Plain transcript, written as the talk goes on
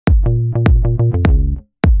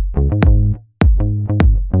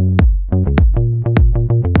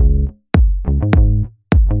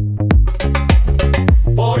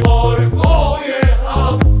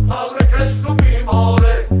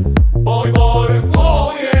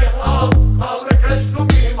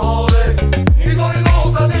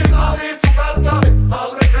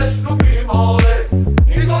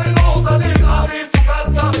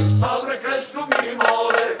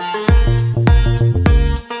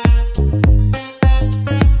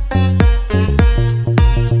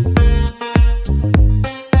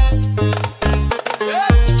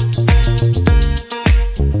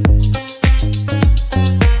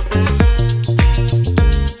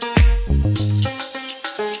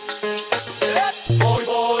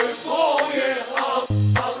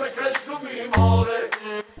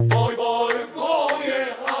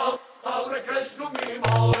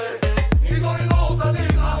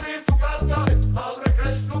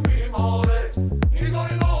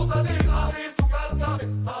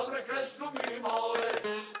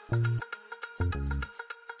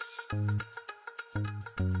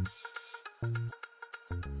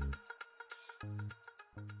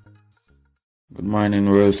Good morning,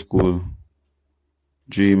 World School,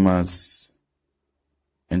 dreamers,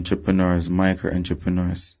 entrepreneurs,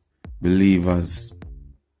 micro-entrepreneurs, believers,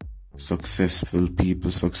 successful people,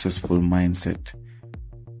 successful mindset.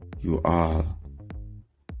 You all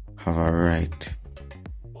have a right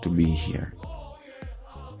to be here.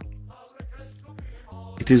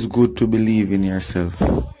 It is good to believe in yourself.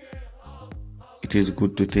 It is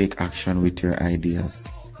good to take action with your ideas.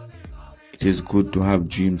 It is good to have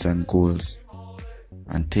dreams and goals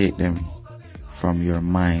and take them from your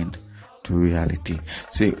mind to reality.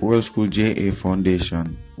 See, World School JA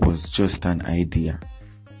Foundation was just an idea.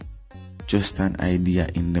 Just an idea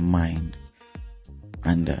in the mind.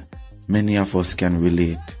 And many of us can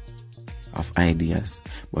relate of ideas.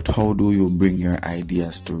 But how do you bring your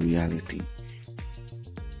ideas to reality?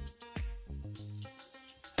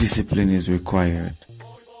 Discipline is required.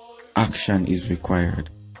 Action is required.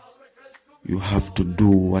 You have to do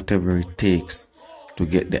whatever it takes to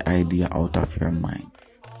get the idea out of your mind.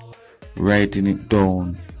 Writing it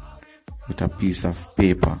down with a piece of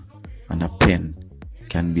paper and a pen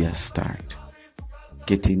can be a start.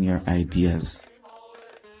 Getting your ideas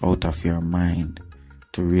out of your mind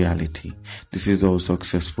to reality. This is how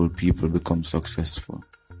successful people become successful.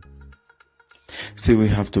 See, we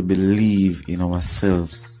have to believe in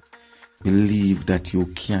ourselves. Believe that you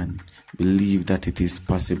can. Believe that it is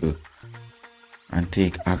possible. And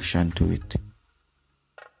take action to it.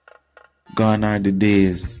 Gone are the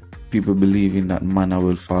days people believing that manna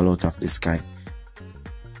will fall out of the sky.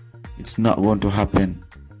 It's not going to happen.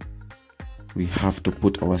 We have to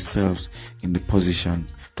put ourselves in the position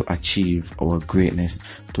to achieve our greatness,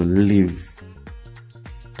 to live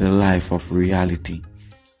the life of reality.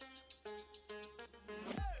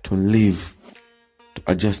 To live, to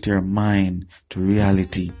adjust your mind to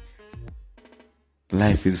reality.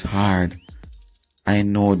 Life is hard. I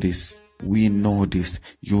know this. We know this.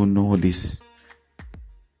 You know this.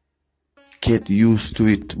 Get used to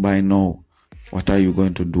it by now. What are you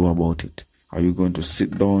going to do about it? Are you going to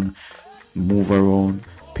sit down, move around,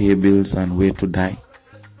 pay bills and wait to die?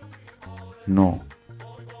 No.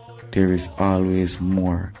 There is always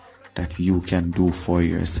more that you can do for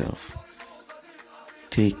yourself.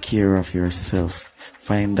 Take care of yourself.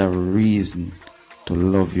 Find a reason to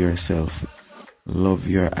love yourself. Love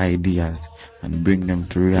your ideas and bring them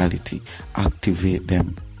to reality. Activate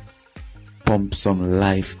them. Pump some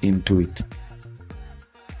life into it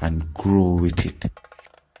and grow with it.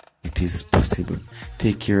 It is possible.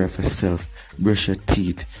 Take care of yourself. Brush your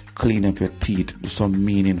teeth. Clean up your teeth. Do some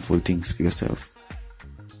meaningful things for yourself.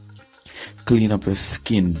 Clean up your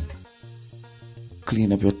skin.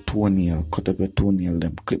 Clean up your toenail. Cut up your toenail.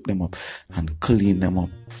 Them clip them up and clean them up.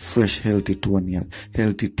 Fresh, healthy toenail.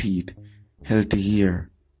 Healthy teeth. Healthy hair.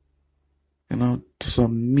 Do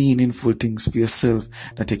some meaningful things for yourself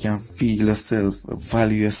that you can feel yourself,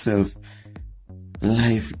 value yourself.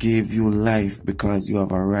 Life gave you life because you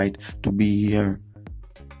have a right to be here.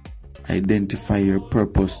 Identify your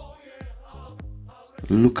purpose.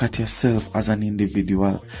 Look at yourself as an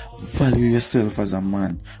individual. Value yourself as a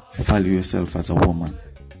man. Value yourself as a woman.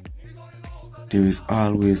 There is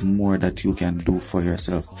always more that you can do for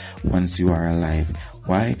yourself once you are alive.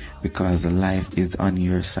 Why? Because life is on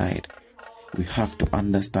your side. We have to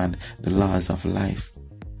understand the laws of life.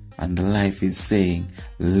 And life is saying,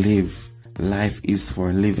 live. Life is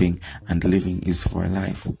for living and living is for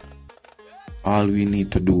life. All we need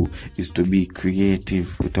to do is to be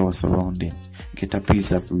creative with our surrounding. Get a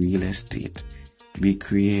piece of real estate. Be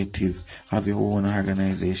creative. Have your own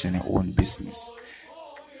organization, your own business.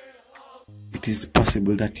 It is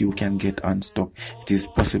possible that you can get unstuck. It is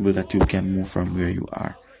possible that you can move from where you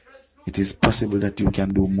are. It is possible that you can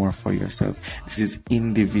do more for yourself. This is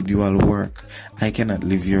individual work. I cannot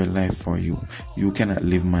live your life for you. You cannot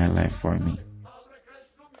live my life for me.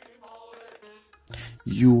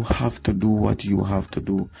 You have to do what you have to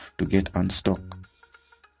do to get unstuck.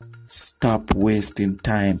 Stop wasting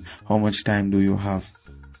time. How much time do you have?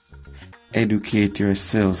 Educate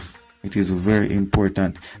yourself. It is very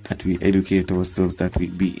important that we educate ourselves, that we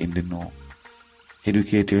be in the know.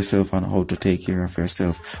 Educate yourself on how to take care of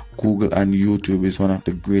yourself. Google and YouTube is one of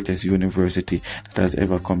the greatest universities that has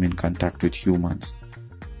ever come in contact with humans.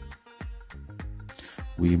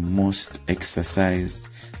 We must exercise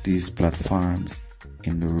these platforms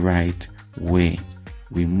in the right way.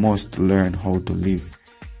 We must learn how to live.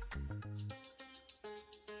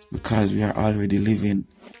 Because we are already living.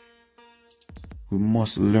 We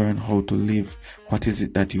must learn how to live. What is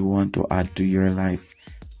it that you want to add to your life?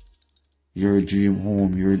 Your dream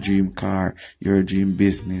home, your dream car, your dream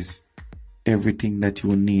business. Everything that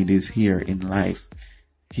you need is here in life.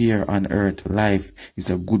 Here on earth, life is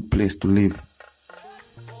a good place to live,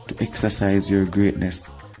 to exercise your greatness,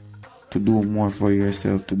 to do more for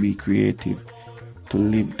yourself, to be creative, to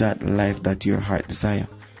live that life that your heart desire.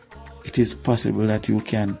 It is possible that you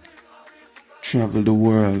can travel the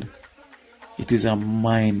world. It is a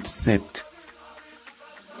mindset.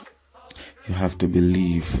 You have to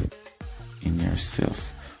believe in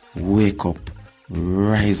yourself. Wake up,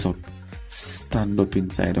 rise up, stand up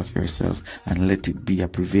inside of yourself and let it be a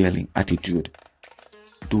prevailing attitude.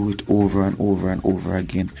 Do it over and over and over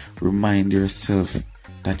again. Remind yourself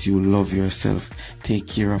that you love yourself. Take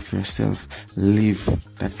care of yourself. Live.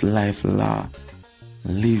 That's life law.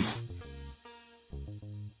 Live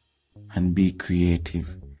and be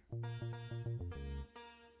creative.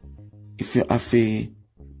 If you have a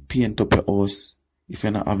paint up your house, if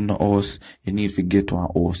you don't have no house, you need to get one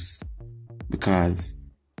house, because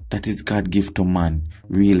that is God's gift to man.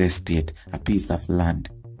 Real estate, a piece of land.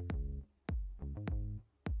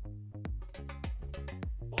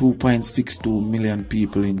 2.62 million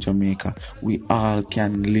people in Jamaica. We all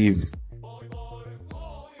can live.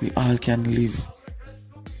 We all can live.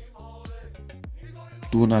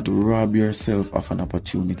 Do not rob yourself of an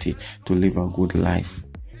opportunity to live a good life.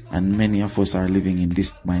 And many of us are living in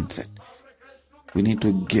this mindset. We need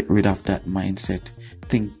to get rid of that mindset.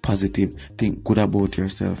 Think positive. Think good about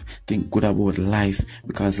yourself. Think good about life,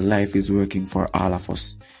 because life is working for all of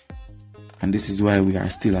us. And this is why we are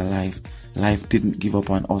still alive. Life didn't give up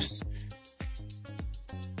on us.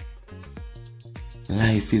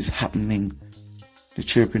 Life is happening. The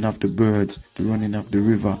chirping of the birds, the running of the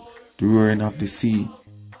river, the roaring of the sea,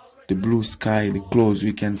 the blue sky, the clouds.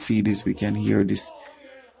 We can see this, we can hear this.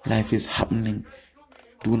 Life is happening.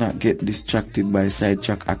 Do not get distracted by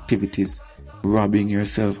sidetrack activities, robbing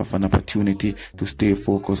yourself of an opportunity to stay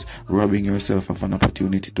focused, robbing yourself of an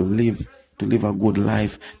opportunity to live a good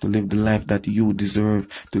life, to live the life that you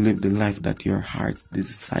deserve, to live the life that your hearts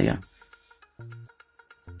desire.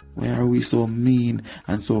 Why are we so mean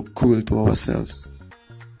and so cruel to ourselves?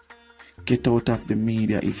 Get out of the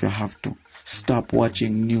media if you have to. Stop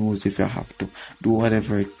watching news if you have to. Do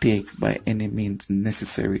whatever it takes by any means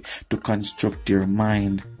necessary to construct your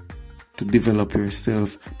mind, to develop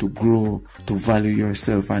yourself, to grow, to value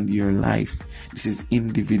yourself and your life. This is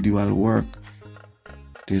individual work.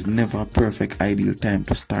 There's never a perfect ideal time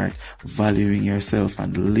to start valuing yourself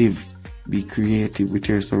and live. Be creative with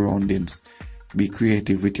your surroundings. Be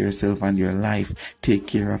creative with yourself and your life. Take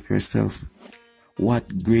care of yourself.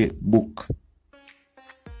 What great book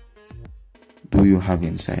do you have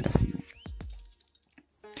inside of you?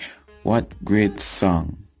 What great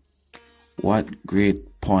song? What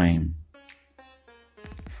great poem?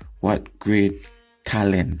 What great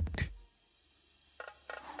talent?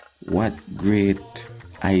 What great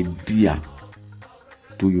idea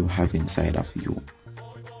do you have inside of you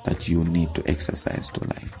that you need to exercise to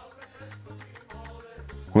life?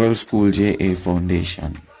 World School JA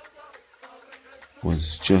Foundation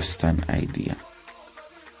was just an idea.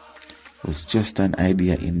 Was just an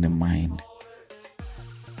idea in the mind.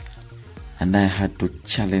 And I had to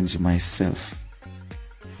challenge myself.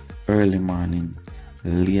 Early morning,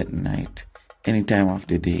 late night, any time of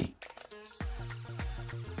the day,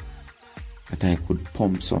 that I could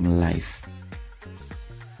pump some life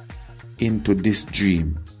into this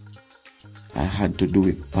dream. I had to do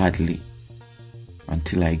it badly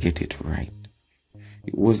until I get it right.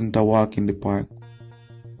 It wasn't a walk in the park.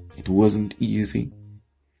 It wasn't easy.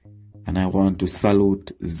 And I want to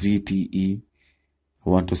salute ZTE. I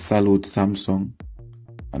want to salute Samsung.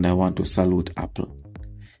 And I want to salute Apple.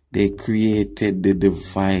 They created the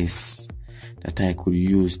device that I could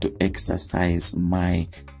use to exercise my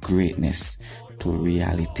greatness to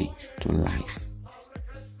reality, to life.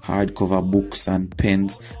 Hardcover books and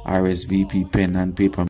pens, RSVP pen and paper